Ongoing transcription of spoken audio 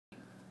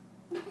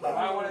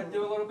I want to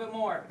do a little bit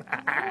more.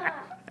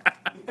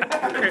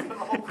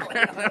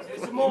 Do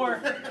some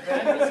more.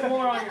 Ben, do some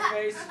more on your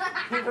face.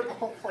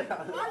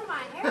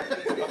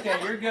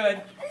 Okay, you're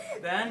good.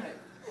 Ben?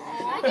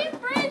 I can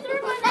breathe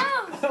through my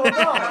nose.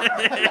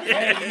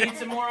 Hey, you need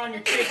some more on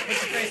your cheek. Put your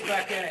face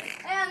back in it.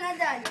 Hey, I'm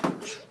not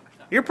done.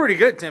 You're pretty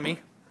good, Timmy.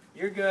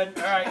 You're good.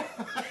 All right.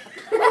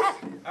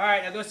 All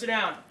right, now go sit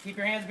down. Keep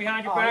your hands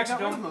behind your back so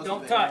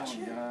don't touch.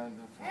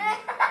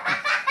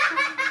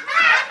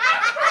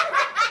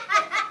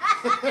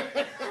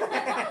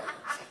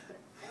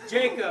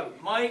 Jacob,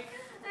 Mike,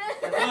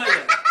 and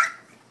William.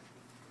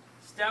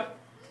 Step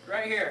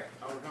right here.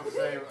 I was going to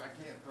say, I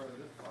can't throw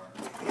this far.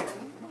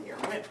 Here,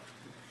 win.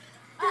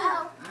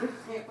 Uh-oh.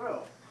 Can't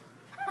throw.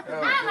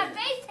 My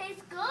face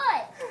tastes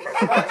good.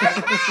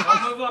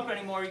 Don't move up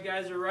anymore. You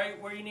guys are right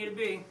where you need to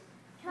be.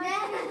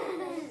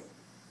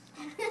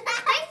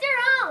 Taste your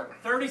own.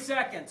 30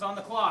 seconds on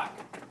the clock.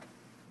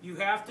 You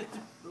have to,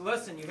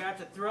 listen, you have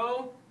to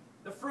throw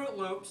the Fruit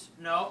Loops.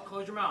 No,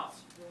 close your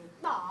mouth.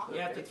 Aw. You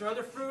have to throw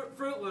the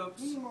Fruit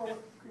Loops. You need more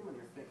cream on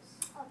your face.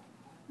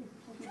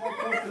 You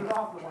toasted it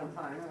off the one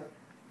time.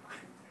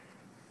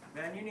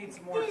 Man, you need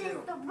some more This too.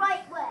 is the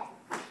right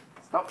way.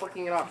 Stop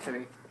flicking it off,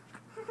 Timmy.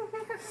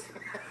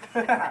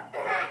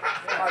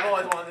 I've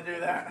always wanted to do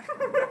that.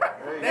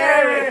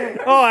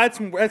 There. Oh,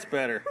 that's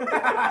better.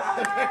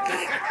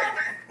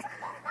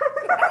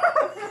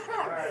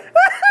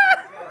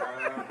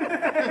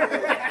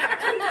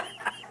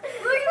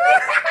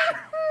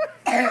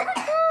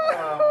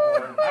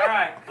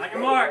 Alright, on your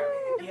mark,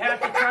 you have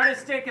to try to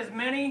stick as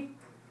many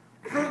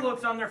Fruit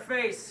Loops on their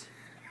face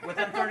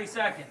within 30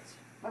 seconds.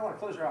 I want to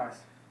close your eyes.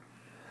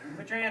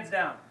 Put your hands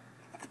down.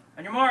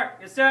 On your mark,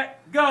 get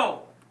set,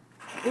 go!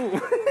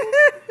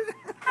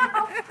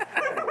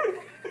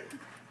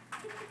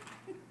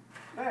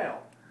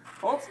 Fail.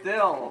 Hold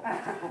still.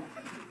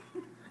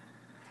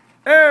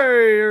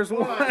 Hey, there's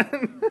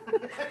one.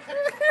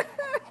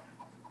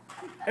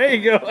 There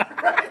you go.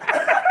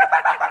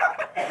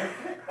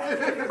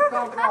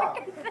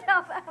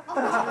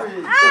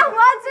 Ah,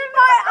 what's in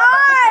my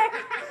eye?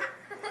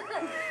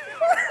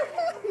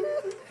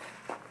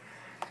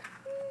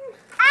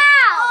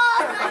 Ow!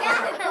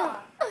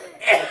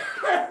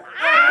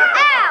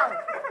 Ow!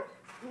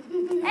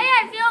 Hey,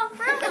 I feel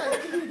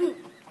fruity.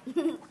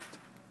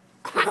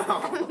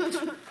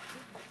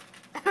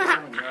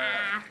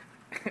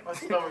 My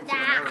stomach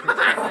hurts.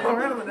 Oh,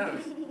 right on the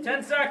nose.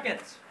 10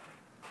 seconds.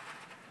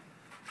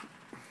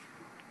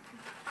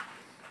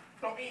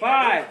 Don't eat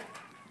 5,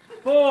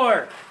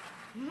 4,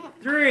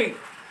 3,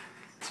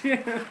 2,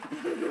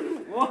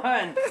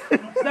 1.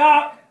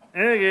 Stop.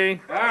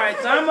 Okay. Alright,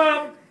 time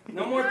up.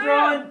 No more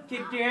throwing.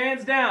 Keep your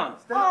hands down.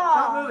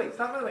 Stop moving.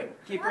 Stop moving.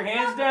 Keep your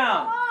hands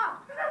down.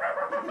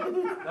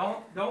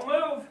 Don't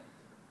move.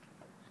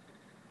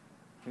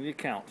 You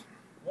count.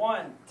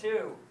 1,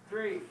 2,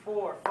 3,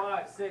 4,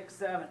 5, 6,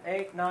 7,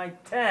 8, 9,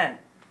 10.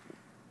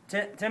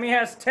 Timmy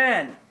has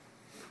 10.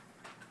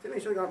 Timmy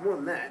should have got more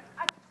than that.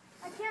 I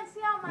can't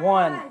see out my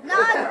 1,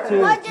 eye.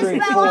 2, One just 3,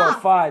 fell 4,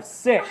 off. 5,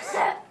 6.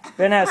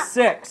 Ben has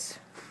 6.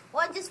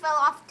 One just fell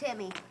off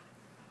Timmy.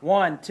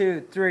 1,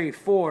 2, 3,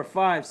 4,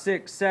 5,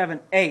 6, 7,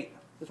 8.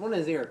 There's one in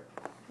his ear.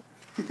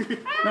 Nuh-uh.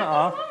 There's one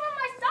on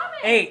my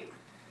stomach. 8.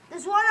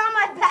 There's one on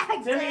my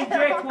back. Timmy and too.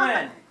 Jake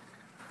win.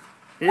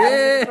 One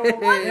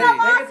fell Yeah.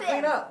 off Clean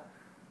it. up.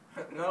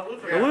 No,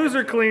 The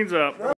loser cleans up.